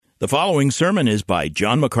The following sermon is by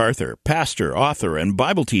John MacArthur, pastor, author, and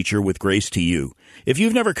Bible teacher with Grace to You. If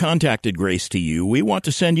you've never contacted Grace to You, we want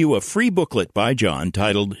to send you a free booklet by John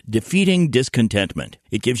titled Defeating Discontentment.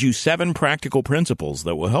 It gives you 7 practical principles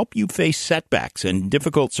that will help you face setbacks and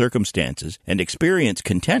difficult circumstances and experience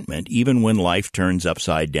contentment even when life turns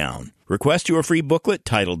upside down. Request your free booklet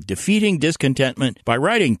titled Defeating Discontentment by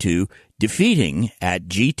writing to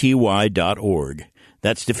defeating@gty.org.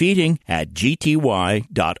 That's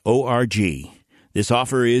defeating@gty.org. This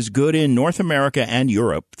offer is good in North America and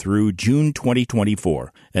Europe through June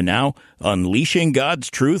 2024. And now, unleashing God's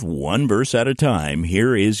truth one verse at a time,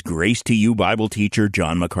 here is Grace to You Bible teacher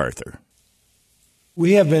John MacArthur.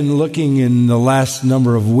 We have been looking in the last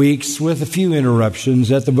number of weeks, with a few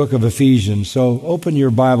interruptions, at the book of Ephesians. So open your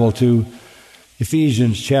Bible to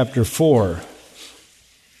Ephesians chapter 4.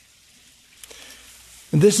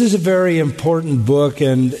 This is a very important book,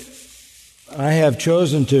 and I have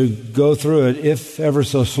chosen to go through it, if ever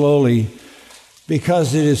so slowly,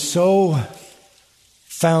 because it is so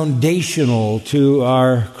foundational to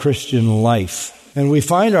our Christian life. And we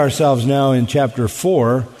find ourselves now in chapter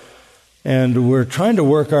 4, and we're trying to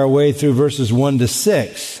work our way through verses 1 to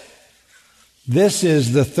 6. This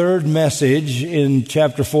is the third message in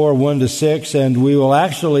chapter 4, 1 to 6, and we will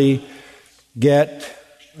actually get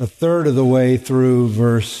a third of the way through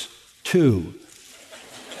verse 2.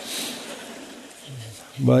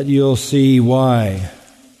 But you'll see why.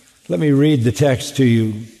 Let me read the text to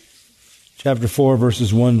you. Chapter 4,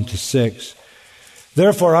 verses 1 to 6.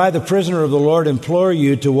 Therefore, I, the prisoner of the Lord, implore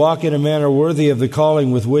you to walk in a manner worthy of the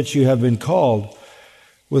calling with which you have been called,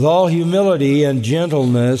 with all humility and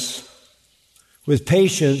gentleness, with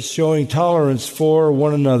patience, showing tolerance for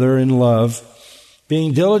one another in love,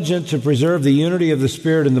 being diligent to preserve the unity of the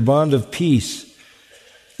Spirit in the bond of peace.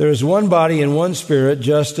 There is one body and one Spirit,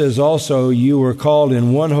 just as also you were called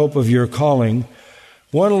in one hope of your calling,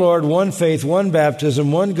 one Lord, one faith, one baptism,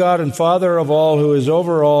 one God and Father of all, who is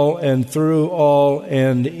over all and through all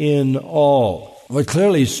and in all. What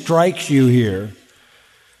clearly strikes you here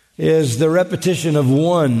is the repetition of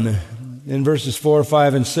one in verses 4,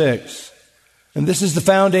 5, and 6. And this is the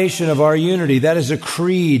foundation of our unity. That is a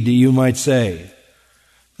creed, you might say.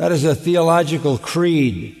 That is a theological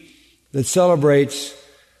creed that celebrates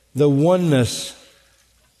the oneness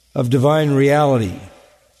of divine reality,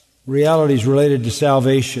 realities related to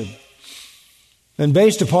salvation. And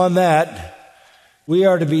based upon that, we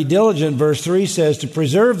are to be diligent, verse 3 says, to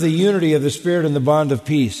preserve the unity of the Spirit in the bond of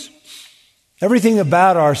peace. Everything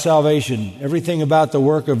about our salvation, everything about the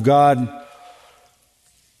work of God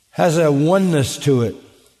has a oneness to it,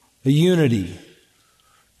 a unity.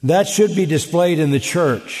 That should be displayed in the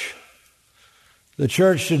church. The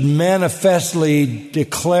church should manifestly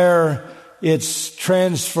declare its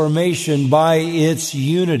transformation by its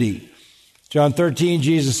unity. John 13,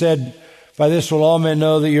 Jesus said, by this will all men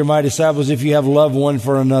know that you're my disciples if you have love one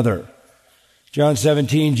for another. John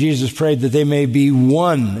 17, Jesus prayed that they may be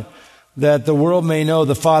one, that the world may know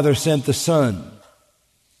the Father sent the Son.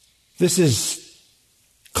 This is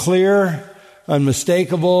clear,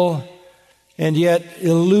 unmistakable, and yet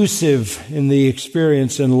elusive in the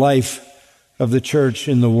experience and life of the church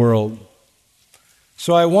in the world.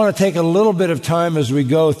 So I want to take a little bit of time as we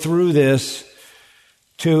go through this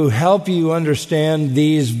to help you understand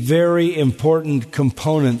these very important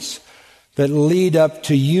components that lead up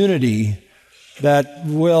to unity that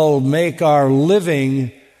will make our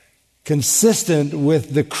living consistent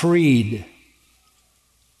with the creed.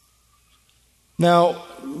 Now,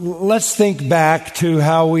 let's think back to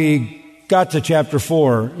how we got to chapter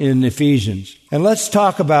 4 in Ephesians. And let's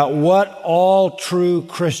talk about what all true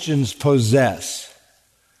Christians possess.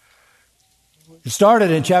 It started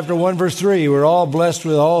in chapter 1, verse 3. We're all blessed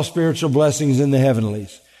with all spiritual blessings in the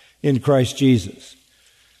heavenlies in Christ Jesus.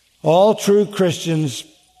 All true Christians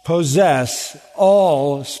possess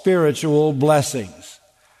all spiritual blessings.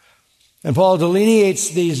 And Paul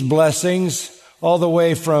delineates these blessings all the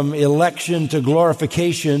way from election to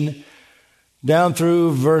glorification down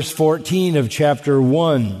through verse 14 of chapter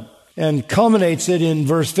 1, and culminates it in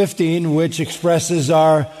verse 15, which expresses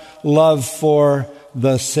our love for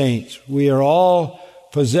the saints. We are all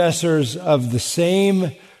possessors of the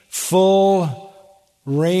same full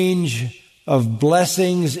range of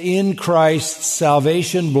blessings in Christ,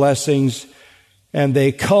 salvation blessings, and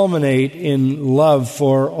they culminate in love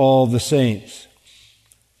for all the saints.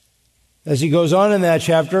 As he goes on in that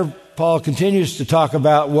chapter, Paul continues to talk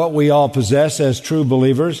about what we all possess as true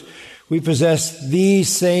believers. We possess these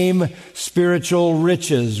same spiritual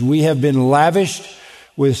riches. We have been lavished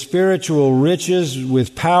with spiritual riches,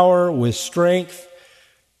 with power, with strength,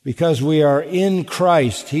 because we are in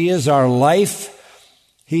Christ. He is our life,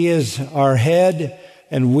 He is our head,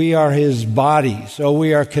 and we are His body. So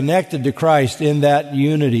we are connected to Christ in that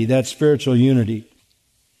unity, that spiritual unity.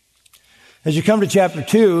 As you come to chapter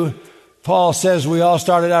 2, Paul says we all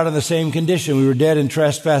started out in the same condition. We were dead in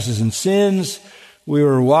trespasses and sins. We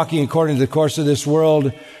were walking according to the course of this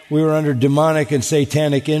world. We were under demonic and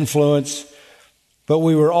satanic influence. But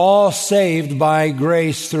we were all saved by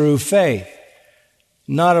grace through faith,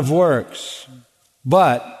 not of works.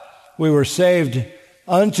 But we were saved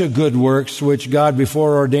unto good works, which God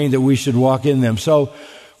before ordained that we should walk in them. So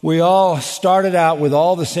we all started out with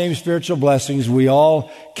all the same spiritual blessings. We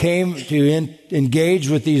all came to engage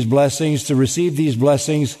with these blessings, to receive these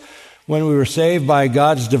blessings when we were saved by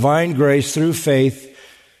God's divine grace through faith.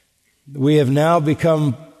 We have now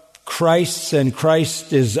become Christ's, and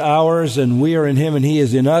Christ is ours, and we are in Him and He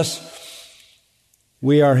is in us.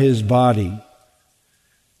 We are His body.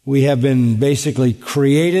 We have been basically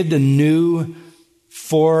created anew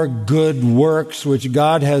for good works, which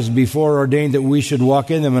God has before ordained that we should walk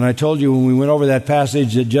in them. And I told you when we went over that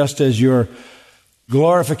passage that just as your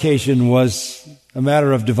glorification was a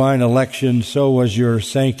matter of divine election, so was your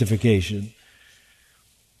sanctification.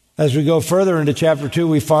 As we go further into chapter 2,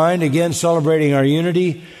 we find, again celebrating our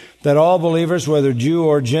unity, that all believers, whether Jew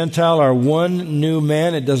or Gentile, are one new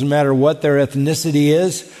man. It doesn't matter what their ethnicity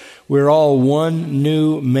is. We're all one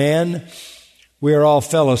new man. We are all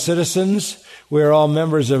fellow citizens. We are all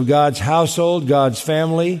members of God's household, God's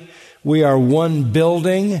family. We are one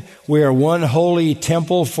building. We are one holy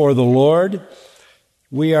temple for the Lord.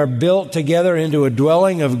 We are built together into a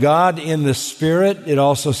dwelling of God in the Spirit. It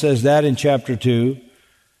also says that in chapter 2.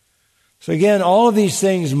 So again, all of these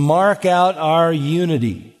things mark out our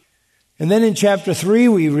unity. And then in chapter 3,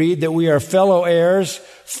 we read that we are fellow heirs,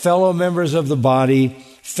 fellow members of the body,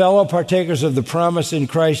 fellow partakers of the promise in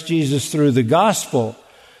Christ Jesus through the gospel.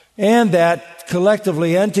 And that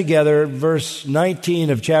collectively and together, verse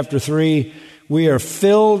 19 of chapter 3, we are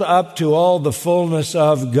filled up to all the fullness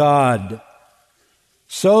of God.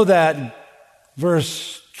 So that,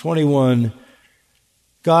 verse 21,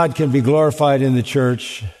 God can be glorified in the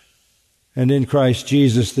church, and in Christ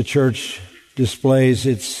Jesus the church displays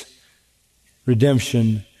its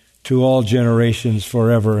redemption to all generations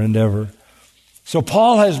forever and ever. So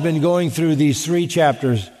Paul has been going through these 3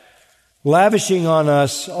 chapters, lavishing on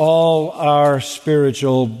us all our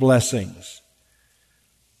spiritual blessings.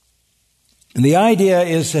 And the idea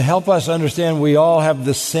is to help us understand we all have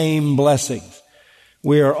the same blessings.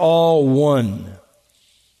 We are all one.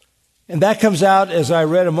 And that comes out, as I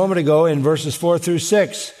read a moment ago, in verses 4 through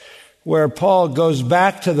 6, where Paul goes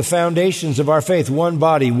back to the foundations of our faith: one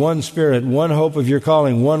body, one Spirit, one hope of your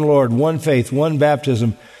calling, one Lord, one faith, one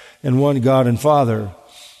baptism, and one God and Father.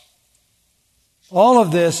 All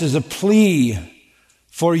of this is a plea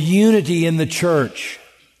for unity in the church.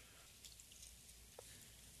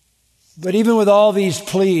 But even with all these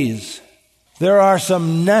pleas, there are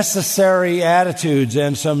some necessary attitudes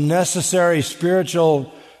and some necessary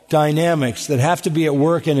spiritual dynamics that have to be at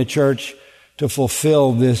work in a church to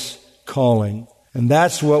fulfill this calling. And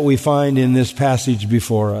that's what we find in this passage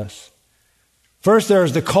before us. First,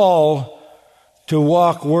 there's the call to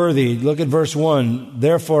walk worthy. Look at verse 1.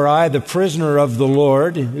 Therefore I, the prisoner of the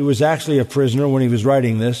Lord — he was actually a prisoner when he was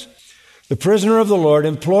writing this — the prisoner of the Lord,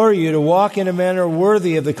 implore you to walk in a manner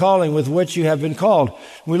worthy of the calling with which you have been called.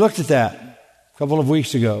 We looked at that a couple of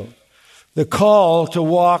weeks ago. The call to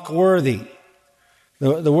walk worthy.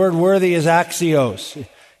 The word worthy is axios.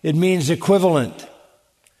 It means equivalent.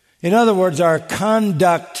 In other words, our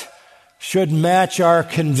conduct should match our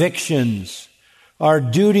convictions. Our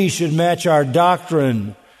duty should match our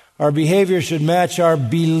doctrine. Our behavior should match our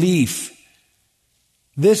belief.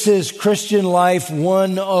 This is Christian life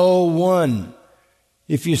 101.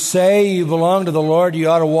 If you say you belong to the Lord, you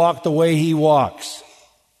ought to walk the way He walks.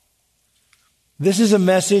 This is a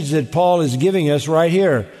message that Paul is giving us right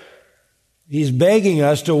here. He's begging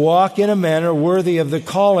us to walk in a manner worthy of the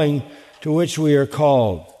calling to which we are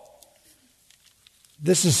called.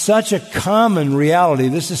 This is such a common reality.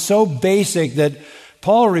 This is so basic that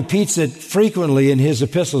Paul repeats it frequently in his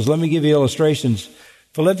epistles. Let me give you illustrations.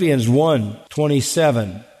 Philippians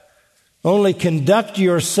 1:27. Only conduct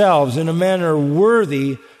yourselves in a manner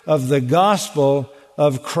worthy of the gospel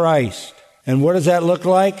of Christ. And what does that look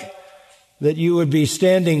like? That you would be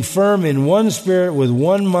standing firm in one spirit with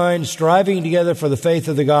one mind, striving together for the faith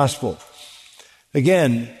of the gospel.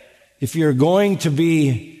 Again, if you're going to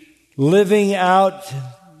be living out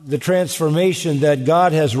the transformation that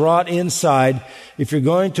God has wrought inside, if you're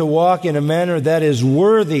going to walk in a manner that is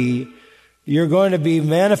worthy, you're going to be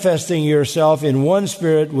manifesting yourself in one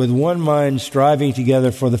spirit with one mind, striving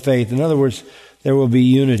together for the faith. In other words, there will be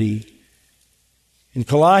unity. In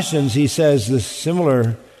Colossians, he says the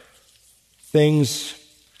similar things,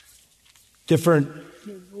 different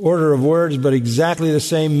order of words, but exactly the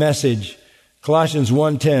same message. Colossians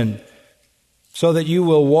 1:10, so that you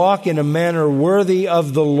will walk in a manner worthy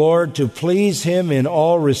of the Lord, to please Him in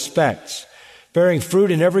all respects, bearing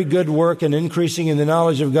fruit in every good work and increasing in the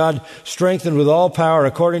knowledge of God, strengthened with all power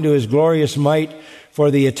according to His glorious might, for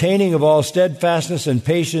the attaining of all steadfastness and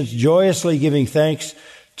patience, joyously giving thanks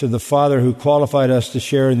to the Father who qualified us to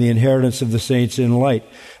share in the inheritance of the saints in light.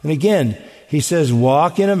 And again, he says,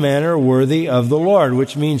 walk in a manner worthy of the Lord,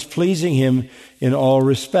 which means pleasing Him in all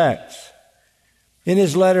respects. In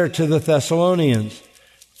his letter to the Thessalonians,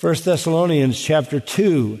 1 Thessalonians chapter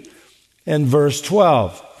 2 and verse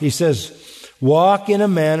 12, he says, walk in a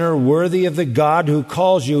manner worthy of the God who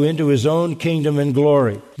calls you into His own kingdom and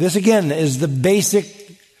glory. This again is the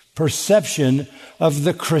basic perception of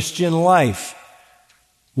the Christian life.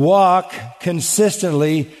 Walk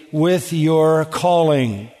consistently with your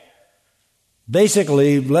calling.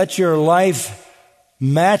 Basically, let your life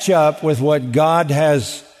match up with what God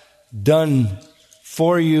has done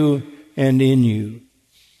for you and in you.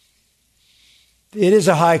 It is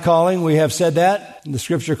a high calling. We have said that. The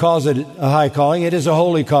Scripture calls it a high calling. It is a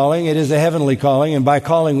holy calling. It is a heavenly calling. And by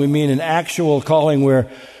calling, we mean an actual calling where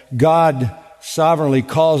God sovereignly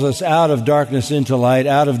calls us out of darkness into light,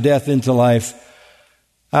 out of death into life,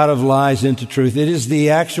 out of lies into truth. It is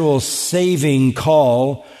the actual saving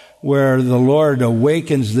call where the Lord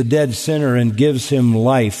awakens the dead sinner and gives him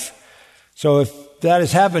life. So if that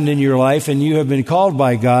has happened in your life and you have been called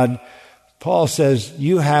by God, Paul says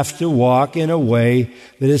you have to walk in a way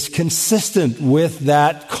that is consistent with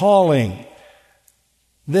that calling.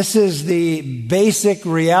 This is the basic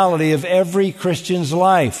reality of every Christian's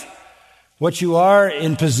life. What you are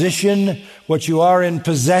in position, what you are in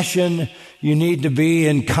possession, you need to be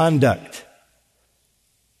in conduct.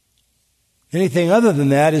 Anything other than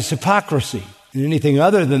that is hypocrisy. And anything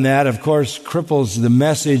other than that, of course, cripples the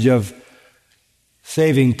message of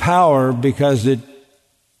saving power because it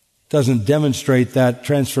doesn't demonstrate that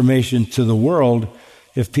transformation to the world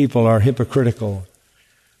if people are hypocritical.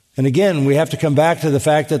 And again, we have to come back to the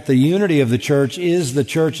fact that the unity of the church is the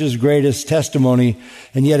church's greatest testimony,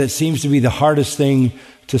 and yet it seems to be the hardest thing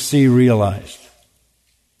to see realized.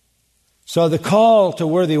 So the call to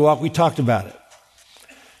worthy walk, we talked about it.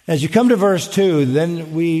 As you come to verse 2,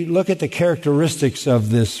 then we look at the characteristics of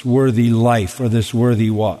this worthy life or this worthy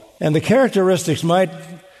walk. And the characteristics might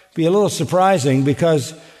be a little surprising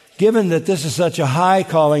because given that this is such a high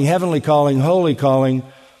calling, heavenly calling, holy calling,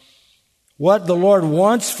 what the Lord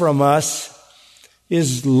wants from us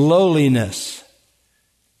is lowliness.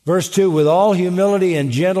 Verse 2, with all humility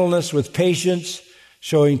and gentleness, with patience,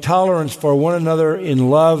 showing tolerance for one another in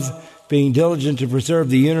love, being diligent to preserve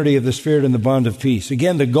the unity of the Spirit in the bond of peace.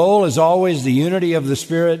 Again, the goal is always the unity of the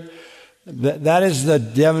Spirit. That is the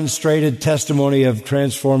demonstrated testimony of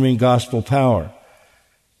transforming gospel power.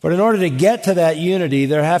 But in order to get to that unity,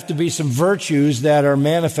 there have to be some virtues that are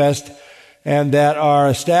manifest and that are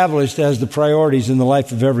established as the priorities in the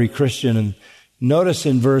life of every Christian. And notice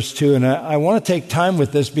in verse 2, and I want to take time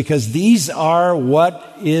with this because these are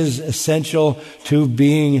what is essential to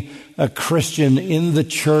being a Christian in the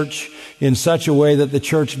church in such a way that the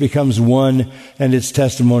church becomes one and its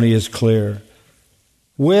testimony is clear.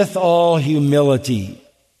 With all humility.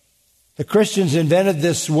 The Christians invented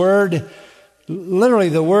this word. Literally,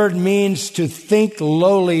 the word means to think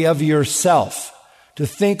lowly of yourself. To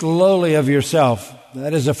think lowly of yourself.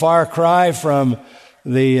 That is a far cry from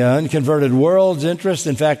the unconverted world's interest.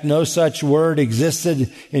 In fact, no such word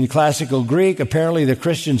existed in classical Greek. Apparently, the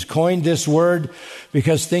Christians coined this word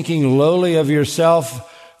because thinking lowly of yourself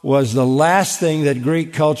was the last thing that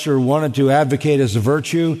Greek culture wanted to advocate as a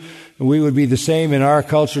virtue. We would be the same in our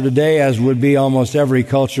culture today as would be almost every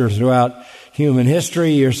culture throughout human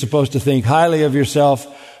history. You're supposed to think highly of yourself,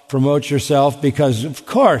 promote yourself, because, of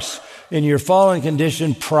course, in your fallen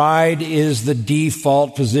condition, pride is the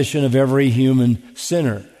default position of every human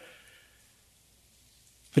sinner.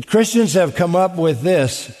 But Christians have come up with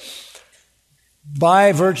this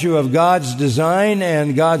by virtue of God's design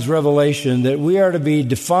and God's revelation that we are to be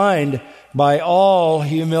defined by all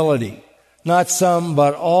humility. Not some,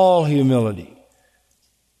 but all humility.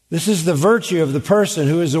 This is the virtue of the person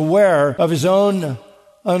who is aware of his own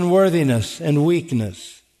unworthiness and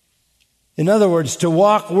weakness. In other words, to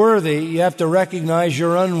walk worthy, you have to recognize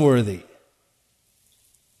you're unworthy.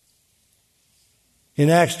 In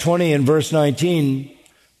Acts 20 and verse 19,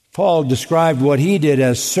 Paul described what he did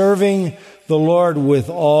as serving the Lord with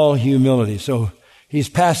all humility. So he's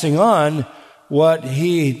passing on what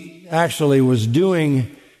he actually was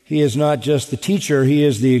doing. He is not just the teacher, he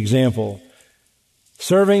is the example.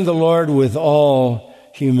 Serving the Lord with all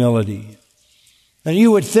humility. And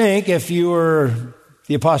you would think if you were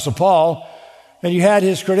the Apostle Paul and you had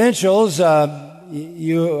his credentials,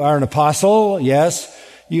 you are an apostle, yes.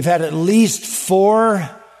 You've had at least 4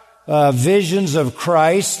 visions of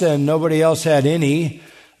Christ and nobody else had any.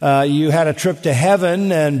 You had a trip to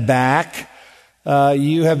heaven and back.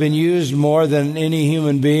 You have been used more than any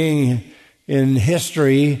human being in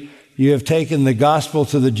history. You have taken the gospel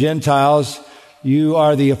to the Gentiles. You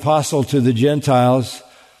are the apostle to the Gentiles.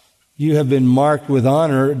 You have been marked with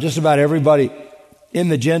honor. Just about everybody in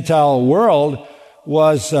the Gentile world who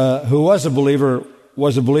was a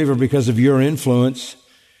believer because of your influence.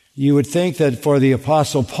 You would think that for the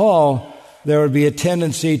Apostle Paul, there would be a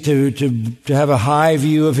tendency to have a high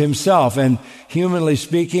view of himself. And humanly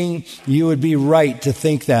speaking, you would be right to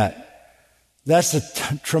think that. That's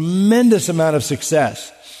a tremendous amount of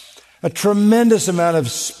success. A tremendous amount of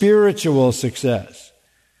spiritual success.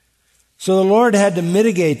 So the Lord had to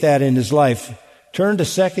mitigate that in his life. Turn to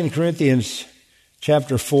 2 Corinthians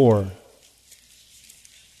chapter 4.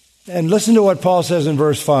 And listen to what Paul says in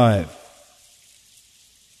verse 5.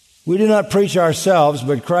 We do not preach ourselves,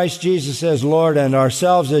 but Christ Jesus as Lord, and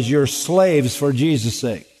ourselves as your slaves for Jesus'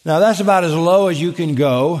 sake. Now that's about as low as you can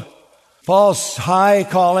go. Paul's high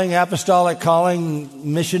calling, apostolic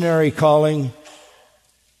calling, missionary calling,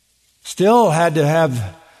 still had to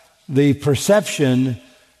have the perception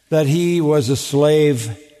that he was a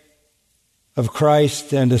slave of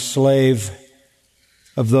Christ and a slave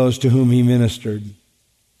of those to whom he ministered.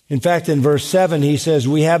 In fact, in verse 7, he says,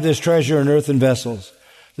 we have this treasure in earthen vessels.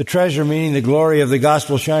 The treasure meaning the glory of the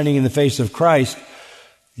gospel shining in the face of Christ.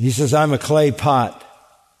 He says, I'm a clay pot.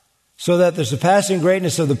 So that the surpassing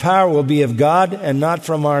greatness of the power will be of God and not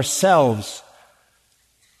from ourselves.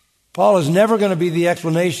 Paul is never going to be the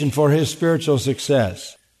explanation for his spiritual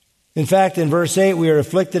success. In fact, in verse 8, we are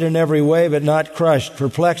afflicted in every way, but not crushed,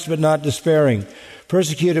 perplexed, but not despairing,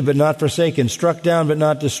 persecuted, but not forsaken, struck down, but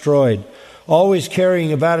not destroyed, always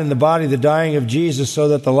carrying about in the body the dying of Jesus, so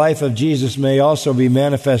that the life of Jesus may also be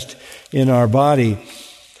manifest in our body.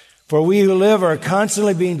 For we who live are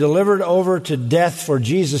constantly being delivered over to death for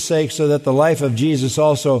Jesus' sake, so that the life of Jesus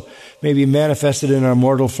also may be manifested in our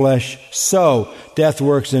mortal flesh. So death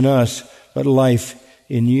works in us, but life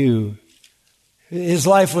in you. His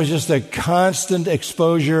life was just a constant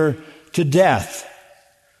exposure to death,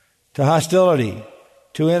 to hostility,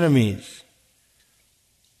 to enemies.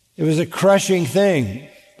 It was a crushing thing,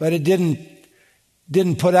 but it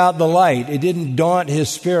didn't put out the light. It didn't daunt his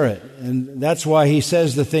spirit. And that's why he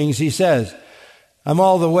says the things he says. I'm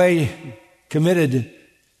all the way committed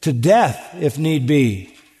to death if need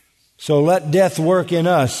be. So let death work in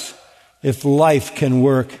us if life can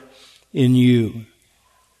work in you.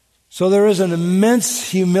 So there is an immense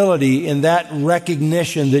humility in that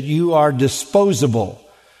recognition that you are disposable,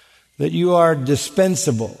 that you are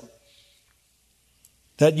dispensable,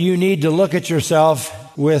 that you need to look at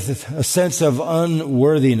yourself with a sense of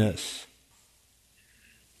unworthiness.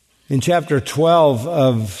 In chapter 12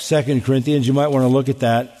 of 2 Corinthians, you might want to look at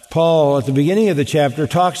that. Paul, at the beginning of the chapter,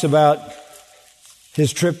 talks about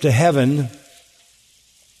his trip to heaven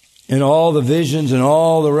and all the visions and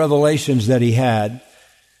all the revelations that he had.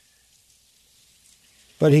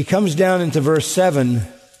 But he comes down into verse 7,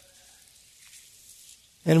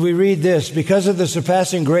 and we read this, because of the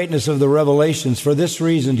surpassing greatness of the revelations, for this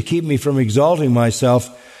reason, to keep me from exalting myself,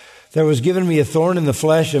 there was given me a thorn in the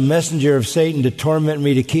flesh, a messenger of Satan to torment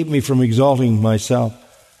me, to keep me from exalting myself.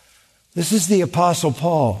 This is the Apostle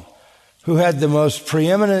Paul, who had the most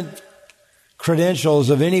preeminent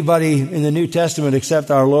credentials of anybody in the New Testament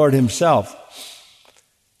except our Lord himself.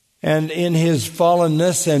 And in his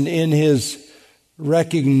fallenness and in his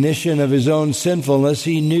recognition of his own sinfulness,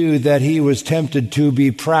 he knew that he was tempted to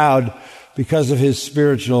be proud because of his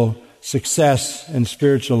spiritual success and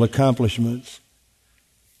spiritual accomplishments.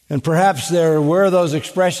 And perhaps there were those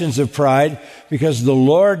expressions of pride because the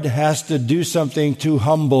Lord has to do something to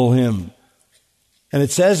humble him. And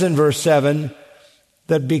it says in verse 7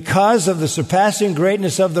 that because of the surpassing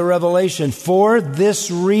greatness of the revelation, for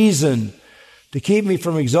this reason, to keep me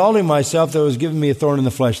from exalting myself, there was given me a thorn in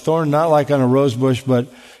the flesh. Thorn, not like on a rose bush, but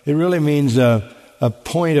it really means a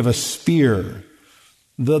point of a spear.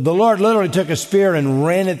 The Lord literally took a spear and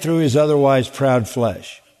ran it through his otherwise proud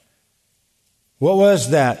flesh. What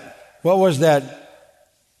was that? What was that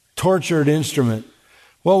tortured instrument?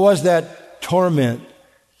 What was that torment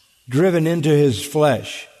driven into his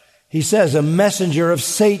flesh? He says, a messenger of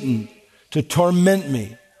Satan to torment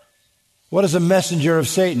me. What is a messenger of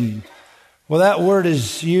Satan? Well, that word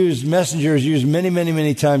is used, messenger is used many, many,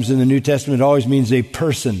 many times in the New Testament. It always means a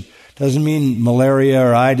person. It doesn't mean malaria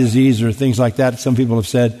or eye disease or things like that. Some people have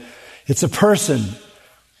said it's a person.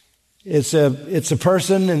 It's a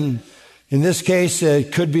person, and in this case,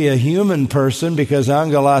 it could be a human person because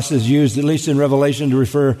angelos is used, at least in Revelation, to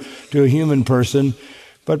refer to a human person.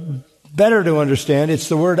 But better to understand, it's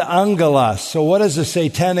the word angelos. So what is a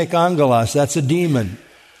satanic angelos? That's a demon.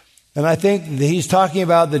 And I think he's talking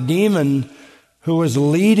about the demon who was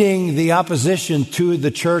leading the opposition to the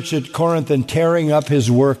church at Corinth and tearing up his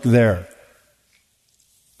work there.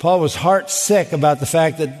 Paul was heart sick about the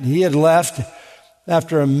fact that he had left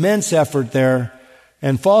after immense effort there,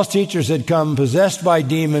 and false teachers had come possessed by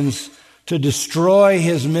demons to destroy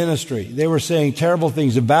his ministry. They were saying terrible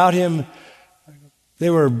things about him. They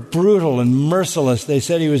were brutal and merciless. They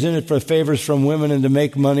said he was in it for favors from women and to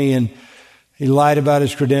make money, and he lied about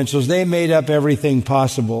his credentials. They made up everything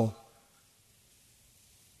possible.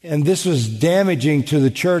 And this was damaging to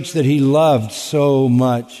the church that he loved so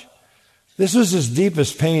much. This was his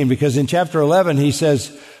deepest pain, because in chapter 11 he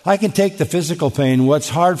says, I can take the physical pain. What's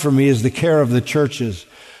hard for me is the care of the churches,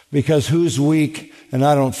 because who's weak and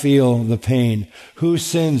I don't feel the pain? Who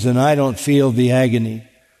sins and I don't feel the agony?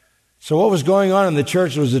 So what was going on in the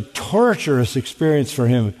church was a torturous experience for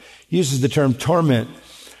him. He uses the term torment.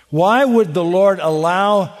 Why would the Lord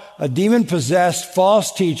allow a demon-possessed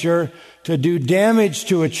false teacher to do damage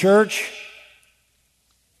to a church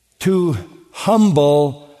to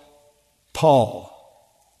humble Paul?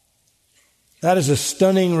 That is a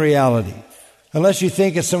stunning reality. Unless you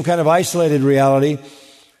think it's some kind of isolated reality,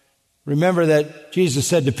 remember that Jesus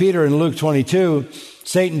said to Peter in Luke 22,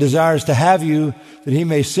 Satan desires to have you that he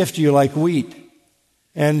may sift you like wheat.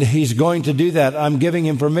 And he's going to do that. I'm giving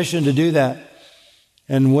him permission to do that.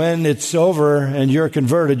 And when it's over and you're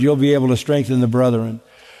converted, you'll be able to strengthen the brethren.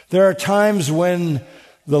 There are times when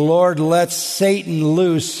the Lord lets Satan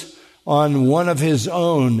loose on one of his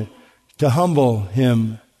own to humble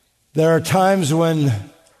him. There are times when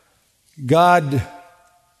God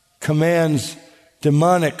commands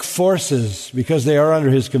demonic forces, because they are under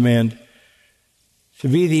his command, to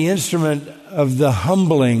be the instrument of the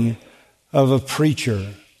humbling of a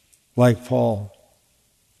preacher like Paul.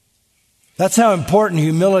 That's how important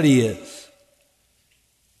humility is.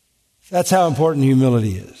 That's how important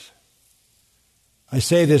humility is. I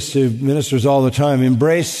say this to ministers all the time.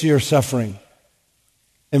 Embrace your suffering.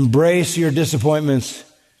 Embrace your disappointments.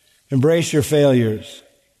 Embrace your failures.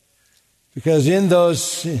 Because in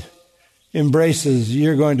those embraces,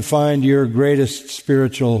 you're going to find your greatest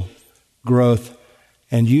spiritual growth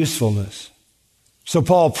and usefulness. So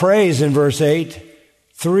Paul prays in verse 8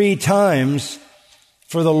 3 times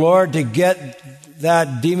for the Lord to get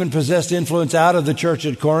that demon-possessed influence out of the church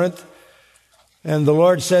at Corinth. And the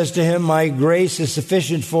Lord says to him, my grace is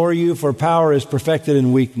sufficient for you, for power is perfected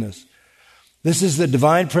in weakness. This is the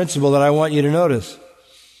divine principle that I want you to notice.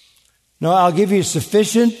 No, I'll give you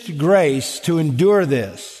sufficient grace to endure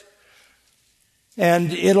this.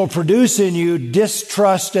 And it'll produce in you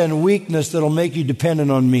distrust and weakness that'll make you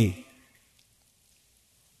dependent on me.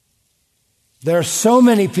 There are so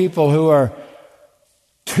many people who are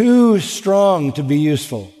too strong to be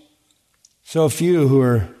useful. So few who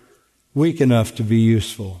are weak enough to be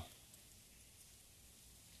useful.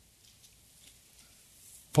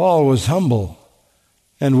 Paul was humble.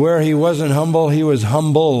 And where he wasn't humble, he was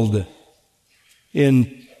humbled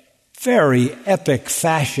in very epic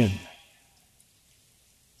fashion.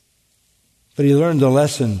 But he learned a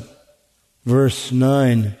lesson. Verse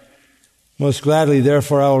 9, most gladly,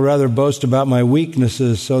 therefore, I will rather boast about my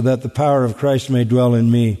weaknesses so that the power of Christ may dwell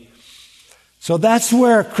in me. So that's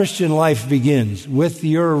where Christian life begins, with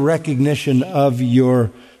your recognition of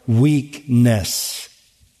your weakness.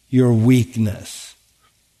 Your weakness.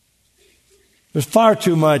 There's far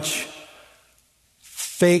too much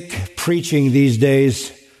fake preaching these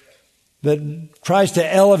days that tries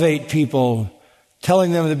to elevate people,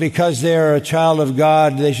 telling them that because they're a child of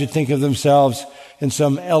God, they should think of themselves in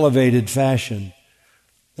some elevated fashion.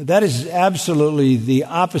 That is absolutely the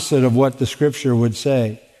opposite of what the Scripture would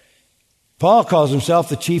say. Paul calls himself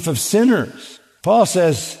the chief of sinners. Paul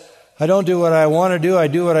says, I don't do what I want to do, I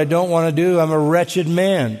do what I don't want to do, I'm a wretched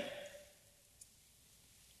man.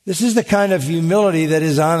 This is the kind of humility that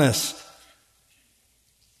is honest.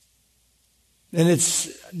 And it's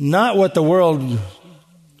not what the world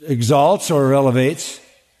exalts or elevates,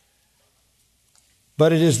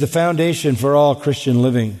 but it is the foundation for all Christian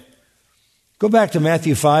living. Go back to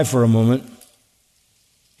Matthew 5 for a moment.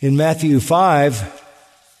 In Matthew 5,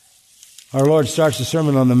 Our Lord starts the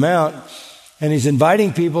Sermon on the Mount, and he's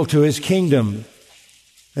inviting people to his kingdom.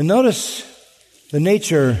 And notice the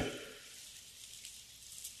nature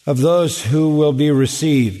of those who will be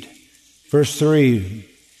received. Verse 3,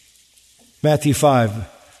 Matthew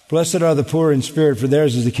 5. Blessed are the poor in spirit, for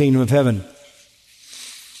theirs is the kingdom of heaven.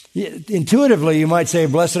 Intuitively, you might say,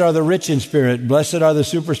 blessed are the rich in spirit, blessed are the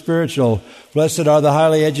super spiritual, blessed are the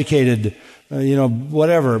highly educated,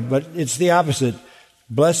 whatever. But it's the opposite.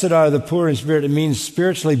 Blessed are the poor in spirit. It means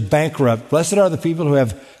spiritually bankrupt. Blessed are the people who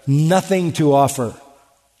have nothing to offer.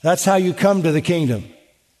 That's how you come to the kingdom,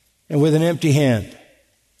 and with an empty hand.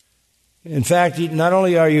 In fact, not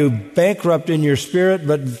only are you bankrupt in your spirit,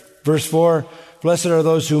 but verse 4, blessed are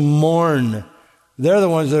those who mourn. They're the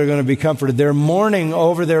ones that are going to be comforted. They're mourning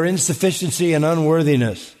over their insufficiency and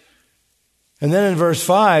unworthiness. And then in verse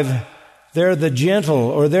 5, they're the gentle,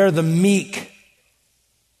 or they're the meek,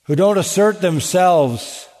 who don't assert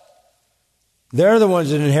themselves. They're the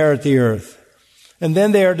ones that inherit the earth. And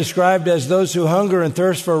then they are described as those who hunger and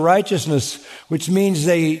thirst for righteousness, which means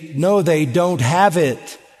they know they don't have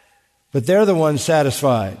it, but they're the ones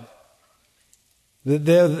satisfied.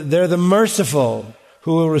 They're the merciful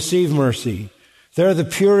who will receive mercy. They're the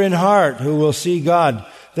pure in heart who will see God.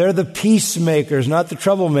 They're the peacemakers, not the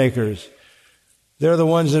troublemakers. They're the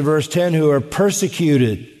ones in verse 10 who are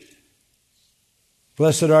persecuted.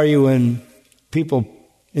 Blessed are you when people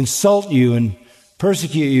insult you and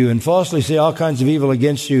persecute you and falsely say all kinds of evil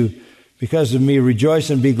against you because of me. Rejoice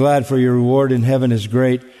and be glad, for your reward in heaven is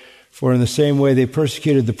great. For in the same way they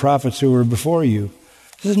persecuted the prophets who were before you.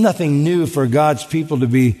 This is nothing new for God's people to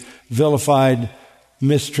be vilified,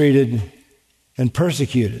 mistreated, and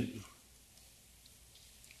persecuted.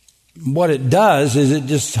 What it does is it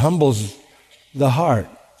just humbles the heart.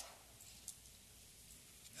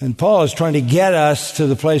 And Paul is trying to get us to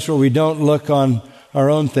the place where we don't look on our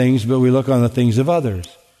own things, but we look on the things of others,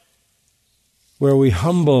 where we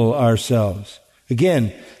humble ourselves.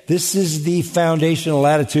 Again, this is the foundational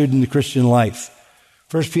attitude in the Christian life.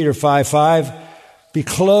 1 Peter 5:5, be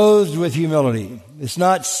clothed with humility. It's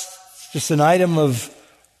not just an item of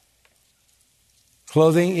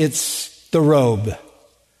clothing, it's the robe.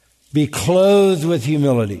 Be clothed with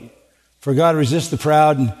humility. For God resists the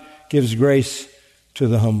proud and gives grace to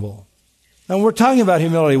the humble. Now, we're talking about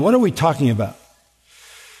humility. What are we talking about?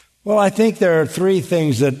 Well, I think there are three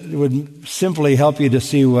things that would simply help you to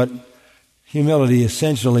see what humility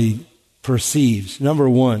essentially perceives. Number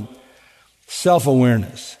one,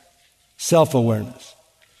 self-awareness. Self-awareness.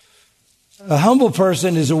 A humble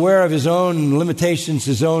person is aware of his own limitations,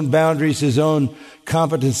 his own boundaries, his own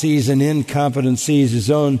competencies and incompetencies, his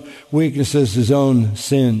own weaknesses, his own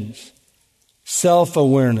sins.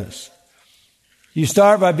 Self-awareness. You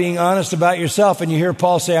start by being honest about yourself, and you hear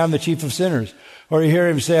Paul say, I'm the chief of sinners. Or you hear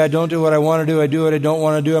him say, I don't do what I want to do, I do what I don't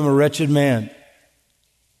want to do, I'm a wretched man.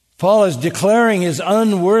 Paul is declaring his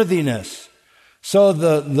unworthiness. So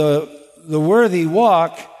the worthy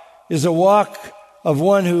walk is a walk of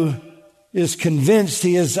one who is convinced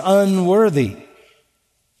he is unworthy.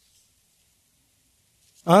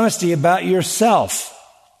 Honesty about yourself.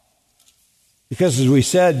 Because as we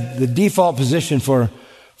said, the default position for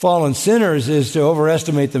fallen sinners is to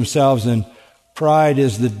overestimate themselves, and pride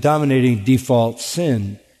is the dominating default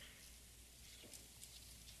sin.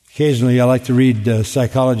 Occasionally I like to read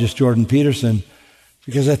psychologist Jordan Peterson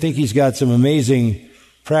because I think he's got some amazing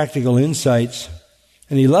practical insights.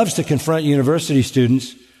 And he loves to confront university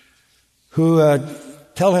students who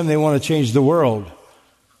tell him they want to change the world.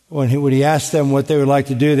 When he asks them what they would like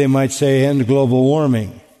to do, they might say end global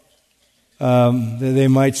warming. They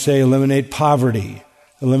might say eliminate poverty,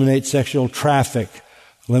 eliminate sexual traffic,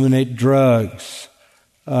 eliminate drugs,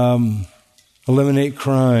 eliminate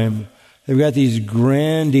crime. They've got these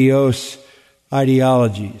grandiose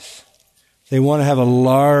ideologies. They want to have a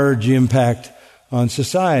large impact on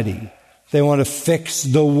society. They want to fix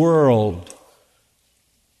the world.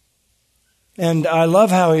 And I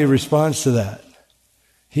love how he responds to that.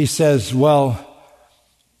 He says, well,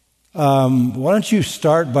 why don't you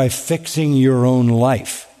start by fixing your own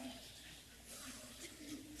life?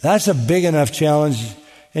 That's a big enough challenge,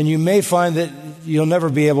 and you may find that you'll never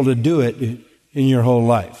be able to do it in your whole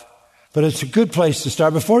life. But it's a good place to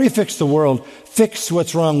start. Before you fix the world, fix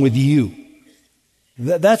what's wrong with you.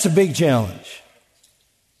 That's a big challenge.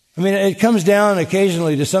 I mean, it comes down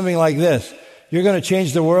occasionally to something like this. You're going to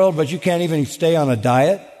change the world, but you can't even stay on a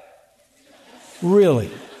diet?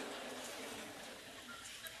 Really?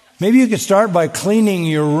 Maybe you could start by cleaning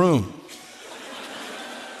your room.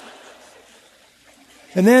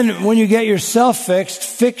 And then when you get yourself fixed,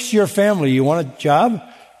 fix your family. You want a job?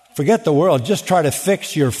 Forget the world. Just try to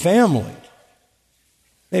fix your family.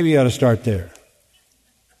 Maybe you ought to start there.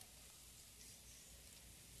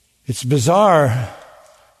 It's bizarre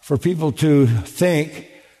for people to think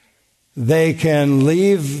they can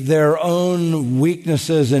leave their own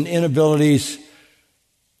weaknesses and inabilities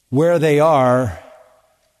where they are,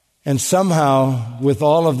 and somehow, with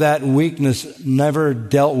all of that weakness never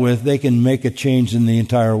dealt with, they can make a change in the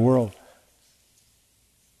entire world.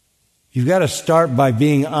 You've got to start by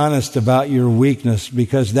being honest about your weakness,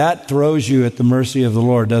 because that throws you at the mercy of the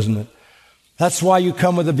Lord, doesn't it? That's why you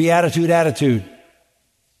come with a beatitude attitude.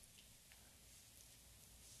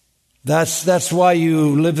 That's why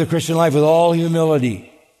you live the Christian life with all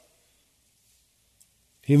humility.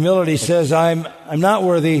 Humility says, I'm not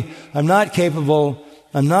worthy, I'm not capable,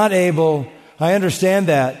 I'm not able, I understand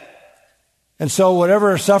that. And so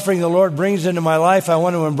whatever suffering the Lord brings into my life, I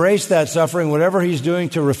want to embrace that suffering. Whatever He's doing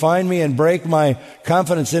to refine me and break my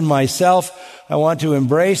confidence in myself, I want to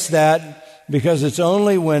embrace that, because it's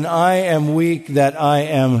only when I am weak that I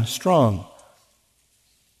am strong.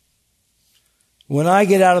 When I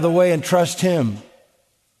get out of the way and trust Him,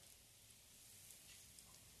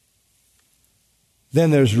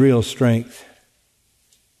 then there's real strength.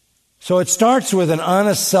 So it starts with an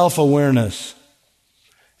honest self-awareness.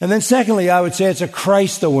 And then secondly, I would say it's a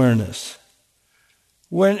Christ awareness.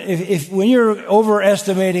 When you're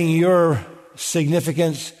overestimating your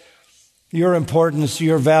significance, your importance,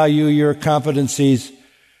 your value, your competencies,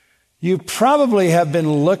 you probably have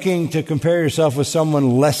been looking to compare yourself with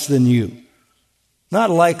someone less than you. Not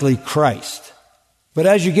likely Christ. But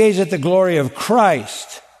as you gaze at the glory of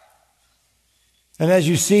Christ, and as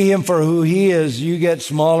you see Him for who He is, you get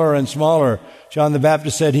smaller and smaller. John the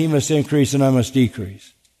Baptist said, He must increase and I must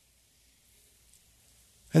decrease.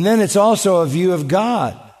 And then it's also a view of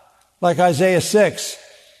God. Like Isaiah 6.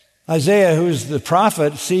 Isaiah, who's the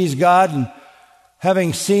prophet, sees God, and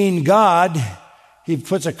having seen God, he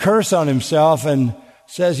puts a curse on himself and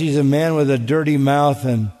says he's a man with a dirty mouth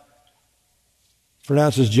and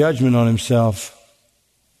pronounces judgment on himself.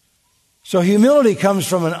 So humility comes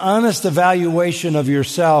from an honest evaluation of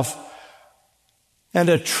yourself and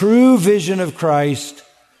a true vision of Christ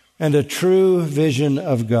and a true vision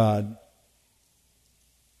of God.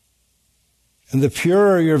 And the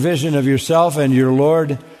purer your vision of yourself and your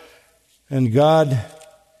Lord and God,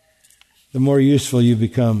 the more useful you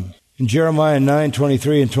become. In Jeremiah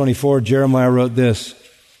 9:23 and 24, Jeremiah wrote this: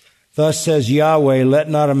 Thus says Yahweh, let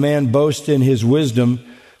not a man boast in his wisdom,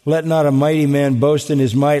 let not a mighty man boast in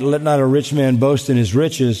his might, let not a rich man boast in his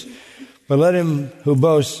riches, but let him who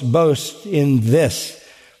boasts boast in this,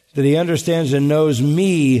 that he understands and knows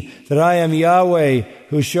me, that I am Yahweh,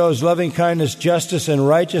 who shows loving kindness, justice, and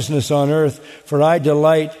righteousness on earth, for I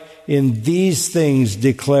delight in these things,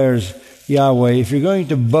 declares Yahweh. If you're going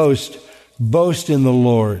to boast, boast in the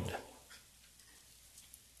Lord.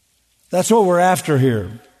 That's what we're after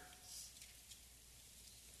here.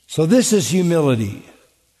 So this is humility.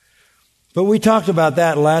 But we talked about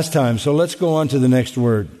that last time, so let's go on to the next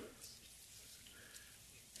word.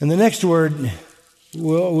 And the next word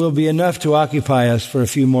will be enough to occupy us for a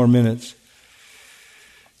few more minutes.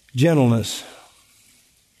 Gentleness.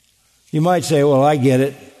 You might say, well, I get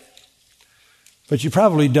it. But you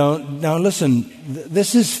probably don't. Now listen,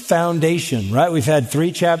 this is foundation, right? We've had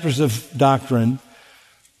 3 chapters of doctrine.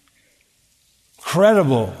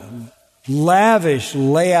 Incredible, lavish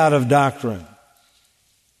layout of doctrine.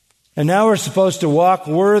 And now we're supposed to walk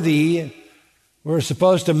worthy. We're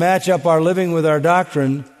supposed to match up our living with our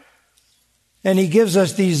doctrine. And He gives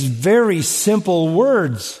us these very simple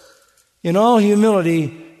words in all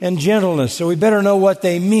humility and gentleness. So we better know what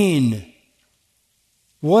they mean.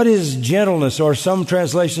 What is gentleness? Or some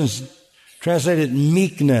translations translate it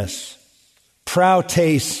meekness.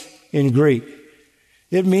 Prautes in Greek.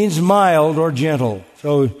 It means mild or gentle.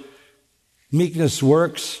 So meekness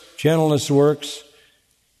works, gentleness works.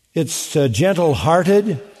 It's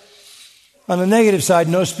gentle-hearted. On the negative side,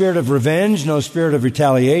 no spirit of revenge, no spirit of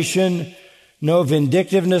retaliation, no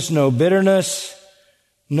vindictiveness, no bitterness,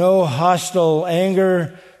 no hostile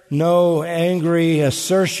anger, no angry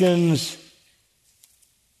assertions.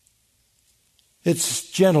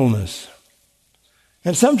 It's gentleness.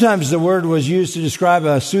 And sometimes the word was used to describe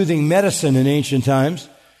a soothing medicine in ancient times.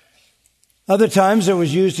 Other times it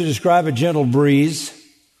was used to describe a gentle breeze.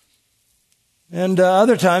 And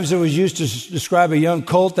other times it was used to describe a young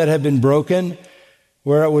colt that had been broken.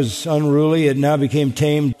 Where it was unruly, it now became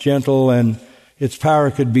tamed, gentle, and its power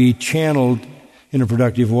could be channeled in a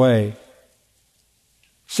productive way.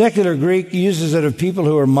 Secular Greek uses it of people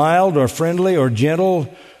who are mild or friendly or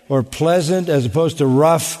gentle or pleasant, as opposed to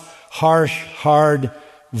rough, harsh, hard,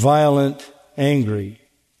 violent, angry.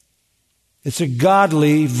 It's a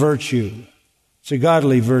godly virtue. It's a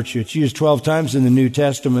godly virtue. It's used 12 times in the New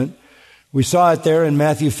Testament. We saw it there in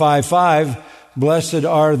Matthew 5:5. Blessed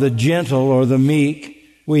are the gentle or the meek.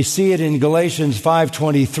 We see it in Galatians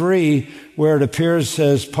 5:23, where it appears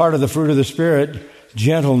as part of the fruit of the Spirit,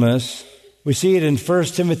 gentleness. We see it in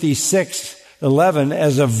 1 Timothy 6:11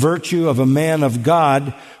 as a virtue of a man of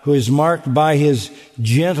God who is marked by his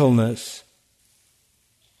gentleness.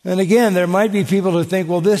 And again, there might be people who think,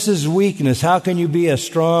 well, this is weakness. How can you be a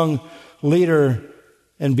strong leader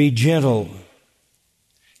and be gentle?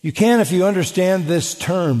 You can if you understand this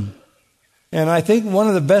term. And I think one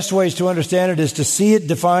of the best ways to understand it is to see it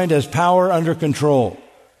defined as power under control.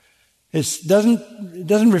 It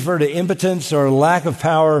doesn't refer to impotence or lack of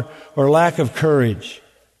power or lack of courage.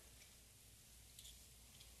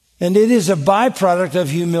 And it is a byproduct of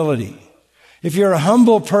humility. If you're a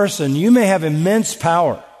humble person, you may have immense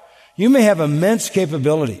power. You may have immense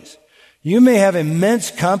capabilities. You may have immense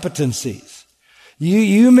competencies.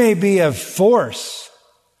 You may be a force.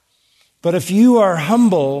 But if you are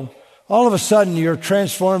humble, all of a sudden you're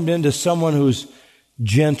transformed into someone who's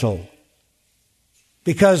gentle.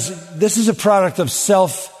 Because this is a product of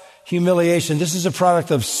self-humiliation. This is a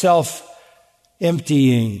product of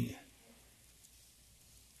self-emptying.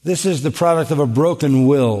 This is the product of a broken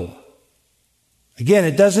will. Again,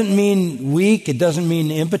 it doesn't mean weak. It doesn't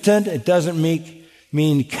mean impotent. It doesn't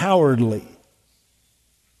mean cowardly.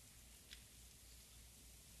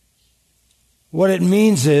 What it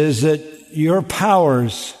means is that your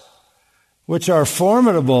powers, which are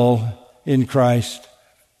formidable in Christ,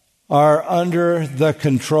 are under the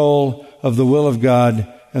control of the will of God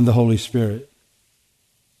and the Holy Spirit.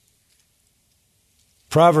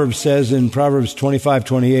 Proverbs says in Proverbs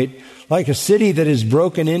 25:28, like a city that is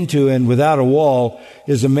broken into and without a wall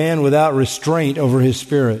is a man without restraint over his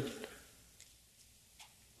spirit.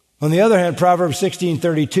 On the other hand, Proverbs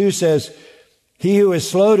 16:32 says, he who is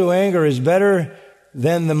slow to anger is better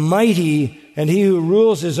than the mighty, and he who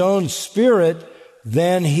rules his own spirit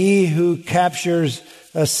than he who captures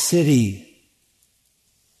a city.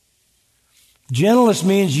 Gentleness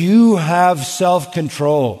means you have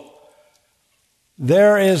self-control.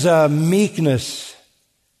 There is a meekness.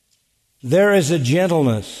 There is a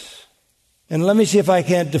gentleness. And let me see if I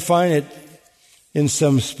can't define it in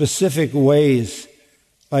some specific ways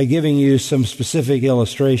by giving you some specific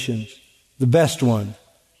illustrations. The best one.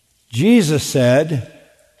 Jesus said,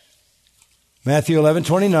 Matthew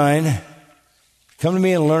 11:29, come to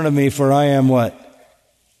me and learn of me, for I am what?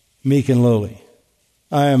 Meek and lowly.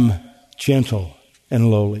 I am gentle and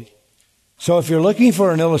lowly. So if you're looking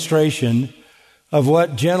for an illustration of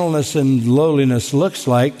what gentleness and lowliness looks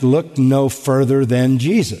like, look no further than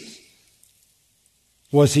Jesus.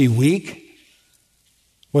 Was he weak?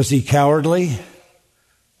 Was he cowardly?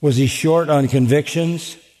 Was he short on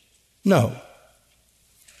convictions? No.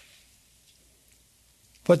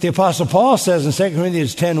 But the Apostle Paul says in 2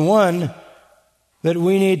 Corinthians 10:1 that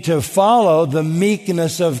we need to follow the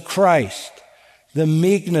meekness of Christ, the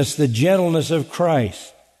meekness, the gentleness of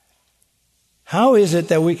Christ. How is it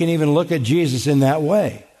that we can even look at Jesus in that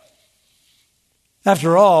way?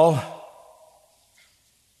 After all,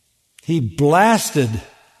 he blasted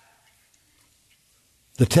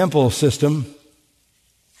the temple system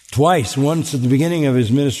twice, once at the beginning of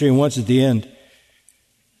his ministry and once at the end.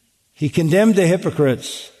 He condemned the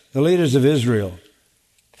hypocrites, the leaders of Israel.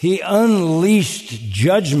 He unleashed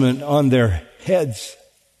judgment on their heads.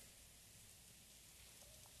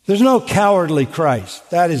 There's no cowardly Christ.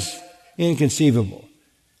 That is inconceivable.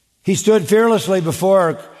 He stood fearlessly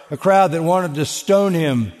before a crowd that wanted to stone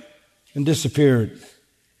him and disappeared.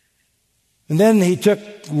 And then he took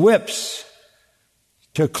whips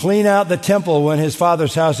to clean out the temple when his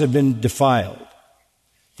father's house had been defiled.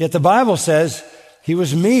 Yet the Bible says he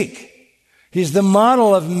was meek. He's the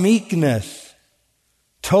model of meekness,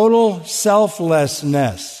 total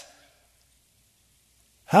selflessness.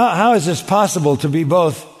 How is this possible to be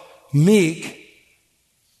both meek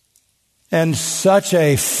and such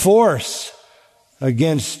a force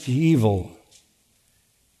against evil?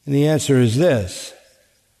 And the answer is this,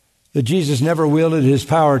 that Jesus never wielded his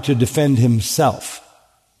power to defend himself.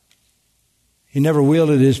 He never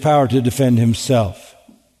wielded his power to defend himself.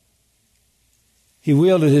 He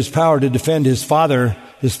wielded his power to defend his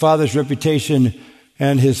father's reputation,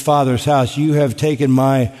 and his father's house. You have taken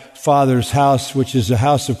my father's house, which is a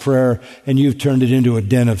house of prayer, and you've turned it into a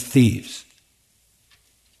den of thieves.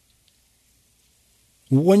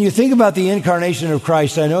 When you think about the incarnation of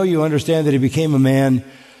Christ, I know you understand that he became a man,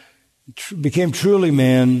 became truly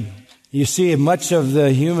man. You see much of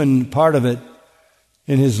the human part of it,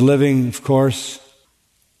 in his living, of course.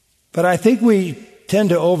 But I think we tend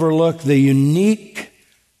to overlook the unique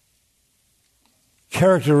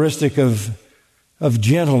characteristic of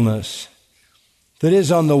gentleness that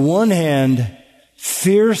is, on the one hand,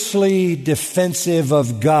 fiercely defensive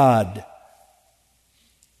of God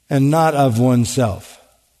and not of oneself.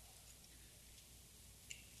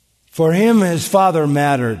 For him, his Father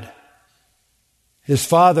mattered. His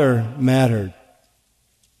Father mattered.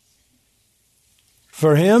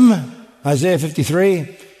 For him, Isaiah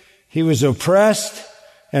 53, he was oppressed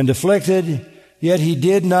and afflicted, yet he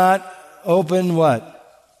did not open what?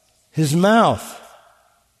 His mouth.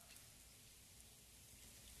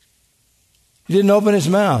 He didn't open his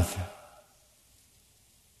mouth.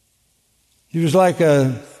 He was like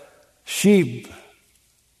a sheep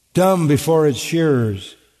dumb before its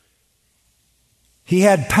shearers. He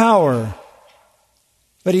had power,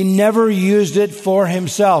 but he never used it for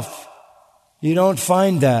himself. You don't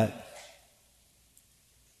find that.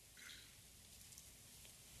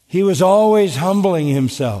 He was always humbling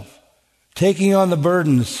himself, taking on the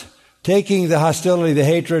burdens, taking the hostility, the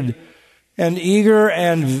hatred, and eager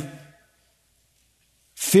and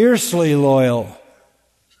fiercely loyal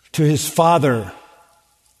to his Father.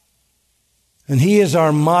 And he is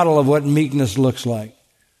our model of what meekness looks like.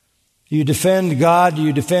 You defend God,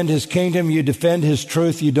 you defend his kingdom, you defend his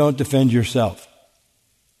truth, you don't defend yourself.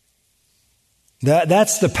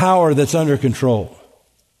 That's the power that's under control.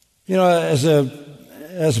 You know, as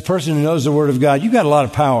a person who knows the Word of God, you've got a lot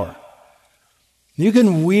of power. You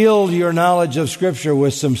can wield your knowledge of Scripture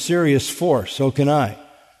with some serious force. So can I.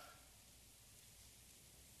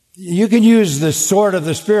 You can use the sword of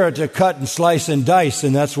the Spirit to cut and slice and dice,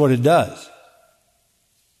 and that's what it does.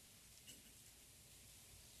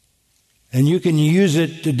 And you can use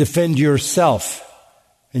it to defend yourself.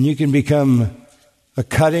 And you can become a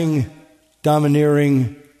cutting,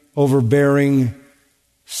 domineering, overbearing,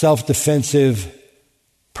 self-defensive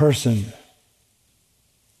person.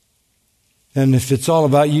 And if it's all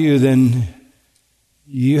about you, then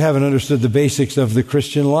you haven't understood the basics of the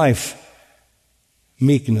Christian life.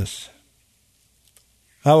 Meekness.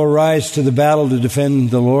 I will rise to the battle to defend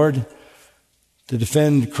the Lord, to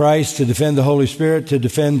defend Christ, to defend the Holy Spirit, to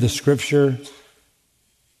defend the Scripture.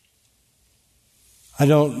 I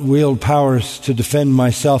don't wield powers to defend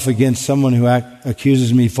myself against someone who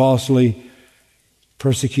accuses me falsely,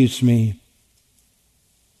 persecutes me.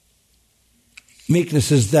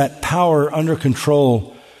 Meekness is that power under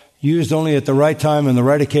control, used only at the right time and the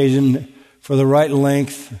right occasion, for the right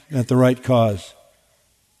length, at the right cause.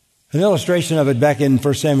 An illustration of it back in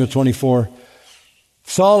 1 Samuel 24.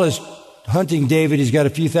 Saul is hunting David. He's got a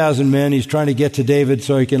few thousand men. He's trying to get to David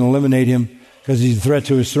so he can eliminate him because he's a threat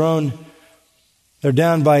to his throne. They're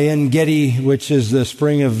down by En Gedi, which is the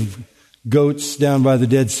spring of goats down by the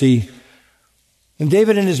Dead Sea. And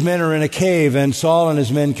David and his men are in a cave, and Saul and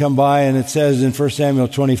his men come by, and it says in 1 Samuel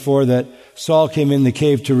 24 that Saul came in the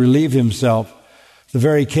cave to relieve himself, the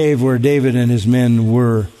very cave where David and his men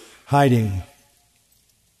were hiding.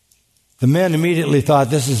 The men immediately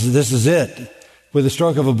thought, this is it. With the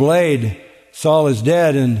stroke of a blade, Saul is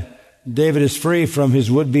dead and David is free from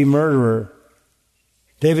his would-be murderer.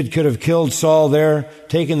 David could have killed Saul there,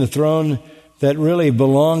 taken the throne that really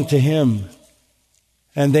belonged to him.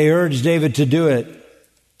 And they urged David to do it,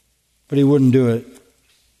 but he wouldn't do it.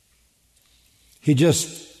 He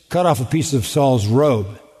just cut off a piece of Saul's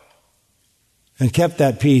robe and kept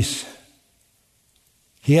that piece.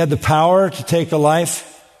 He had the power to take a life.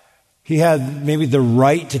 He had maybe the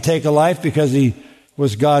right to take a life because he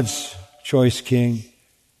was God's choice king.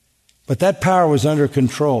 But that power was under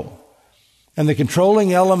control. And the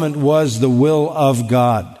controlling element was the will of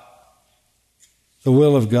God. The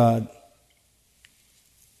will of God.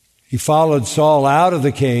 He followed Saul out of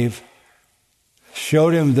the cave,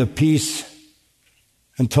 showed him the peace,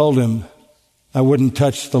 and told him, I wouldn't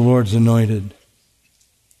touch the Lord's anointed.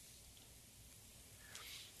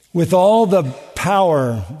 With all the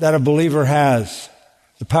power that a believer has,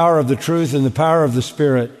 the power of the truth and the power of the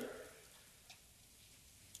Spirit,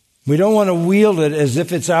 we don't want to wield it as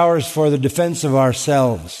if it's ours for the defense of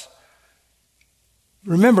ourselves.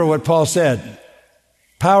 Remember what Paul said.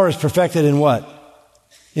 Power is perfected in what?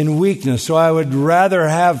 In weakness. So I would rather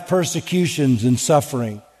have persecutions and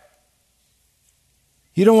suffering.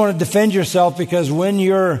 You don't want to defend yourself because when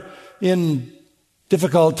you're in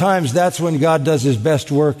difficult times, that's when God does his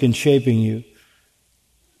best work in shaping you.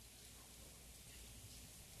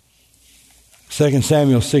 2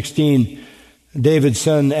 Samuel 16, David's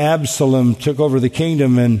son Absalom took over the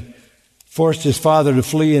kingdom and forced his father to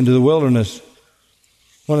flee into the wilderness.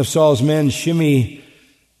 One of Saul's men, Shimei,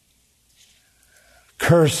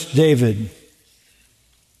 cursed David.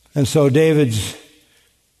 And so David's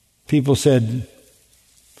people said,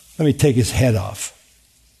 let me take his head off.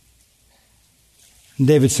 And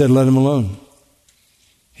David said, let him alone.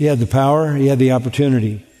 He had the power, he had the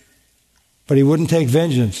opportunity. But he wouldn't take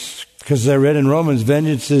vengeance, because as I read in Romans,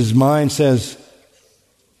 vengeance is mine, says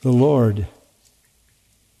the Lord.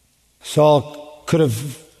 Saul could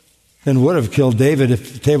have and would have killed David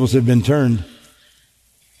if the tables had been turned.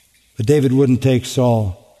 But David wouldn't take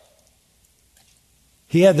Saul.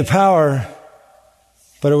 He had the power,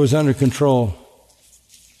 but it was under control.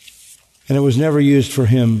 And it was never used for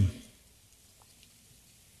him.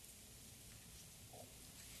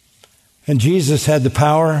 And Jesus had the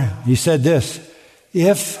power. He said this,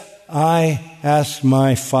 if I asked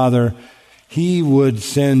my Father, He would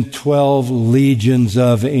send 12 legions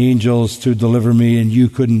of angels to deliver me, and you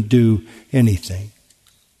couldn't do anything.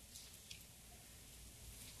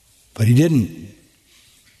 But He didn't.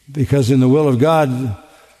 Because in the will of God,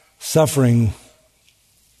 suffering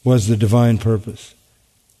was the divine purpose.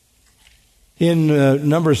 In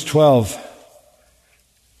Numbers 12,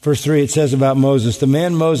 verse 3, it says about Moses, the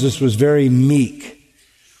man Moses was very meek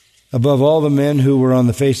above all the men who were on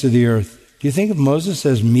the face of the earth. Do you think of Moses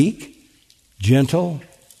as meek, gentle,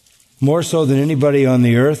 more so than anybody on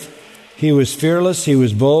the earth? He was fearless, he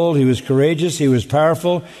was bold, he was courageous, he was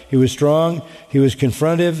powerful, he was strong, he was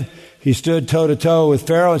confrontive. He stood toe to toe with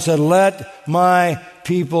Pharaoh and said, let my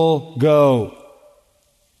people go.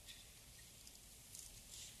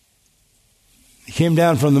 He came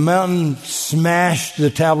down from the mountain, smashed the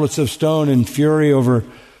tablets of stone in fury over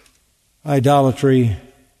idolatry,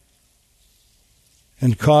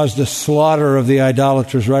 and caused a slaughter of the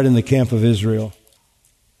idolaters right in the camp of Israel.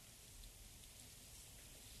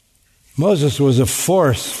 Moses was a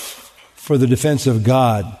force for the defense of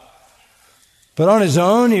God. But on his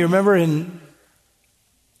own, you remember in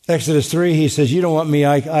Exodus 3, he says, you don't want me,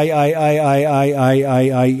 I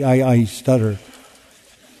stutter.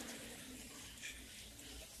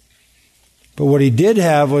 But what he did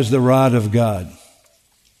have was the rod of God.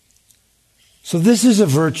 So this is a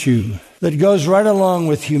virtue that goes right along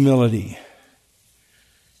with humility.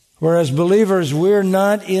 Whereas believers, we're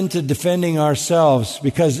not into defending ourselves,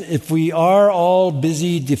 because if we are all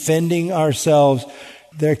busy defending ourselves,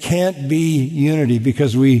 there can't be unity,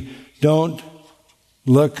 because we don't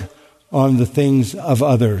look on the things of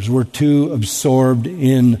others. We're too absorbed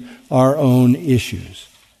in our own issues.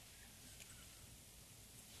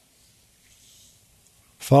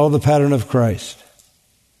 Follow the pattern of Christ.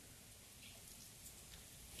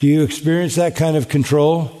 Do you experience that kind of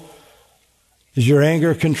control? Is your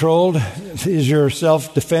anger controlled? Is your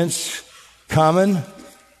self-defense common?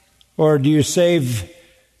 Or do you save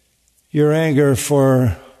your anger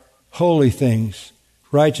for holy things,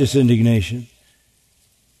 righteous indignation?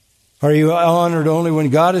 Are you honored only when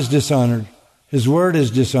God is dishonored, His word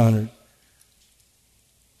is dishonored?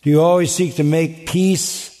 Do you always seek to make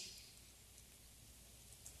peace?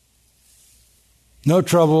 No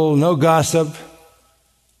trouble, no gossip,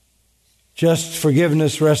 just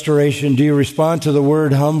forgiveness, restoration. Do you respond to the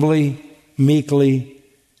word humbly, meekly?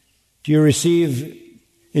 Do you receive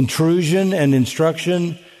intrusion and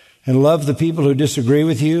instruction and love the people who disagree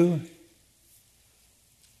with you?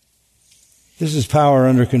 This is power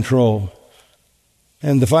under control.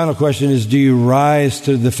 And the final question is, do you rise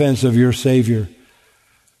to the defense of your Savior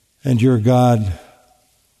and your God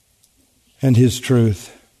and His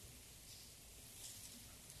truth?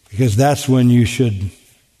 Because that's when you should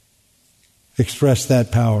express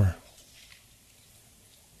that power.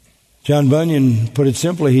 John Bunyan put it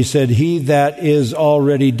simply. He said, he that is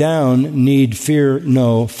already down need fear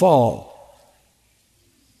no fall.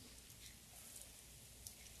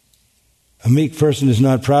 A meek person is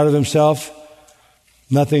not proud of himself,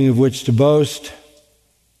 nothing of which to boast,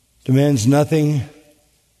 demands nothing,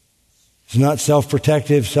 is not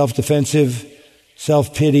self-protective, self-defensive,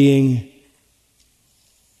 self-pitying.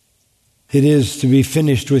 It is to be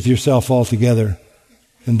finished with yourself altogether.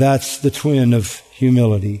 And that's the twin of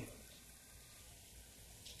humility.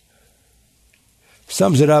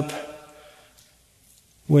 Sums it up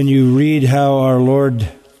when you read how our Lord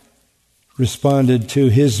responded to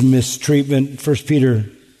His mistreatment. 1 Peter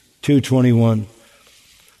 2:21.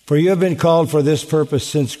 For you have been called for this purpose,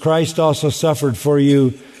 since Christ also suffered for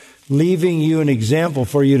you, leaving you an example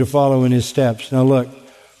for you to follow in His steps. Now look,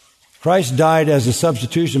 Christ died as a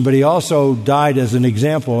substitution, but He also died as an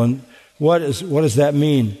example. And what does that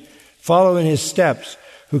mean? Follow in His steps,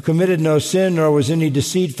 who committed no sin, nor was any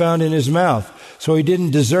deceit found in His mouth. So He didn't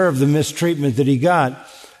deserve the mistreatment that He got.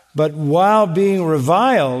 But while being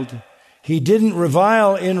reviled, He didn't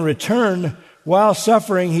revile in return. while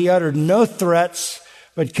suffering, he uttered no threats,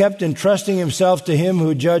 but kept entrusting himself to him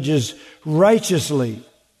who judges righteously.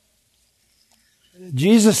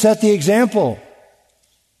 Jesus set the example.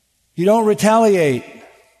 You don't retaliate.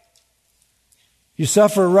 You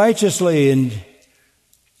suffer righteously, and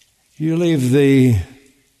you leave the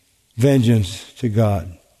vengeance to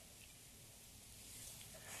God.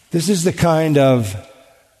 This is the kind of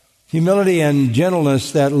humility and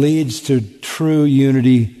gentleness that leads to true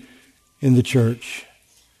unity in the church.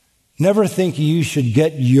 Never think you should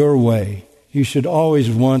get your way. You should always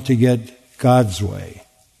want to get God's way.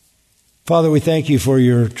 Father, we thank you for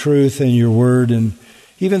your truth and your word. And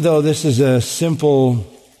even though this is a simple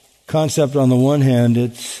concept on the one hand,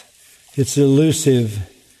 it's elusive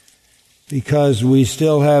because we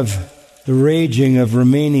still have the raging of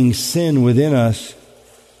remaining sin within us.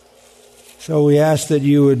 So we ask that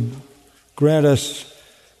you would grant us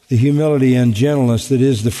the humility and gentleness that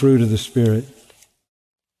is the fruit of the Spirit.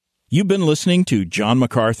 You've been listening to John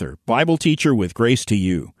MacArthur, Bible teacher with Grace to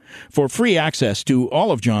You. For free access to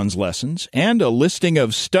all of John's lessons and a listing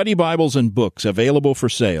of study Bibles and books available for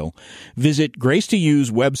sale, visit Grace to You's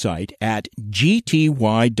website at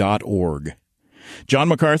gty.org. John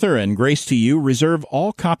MacArthur and Grace to You reserve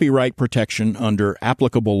all copyright protection under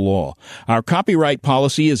applicable law. Our copyright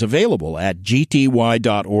policy is available at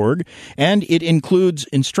gty.org, and it includes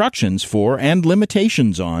instructions for and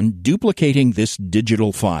limitations on duplicating this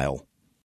digital file.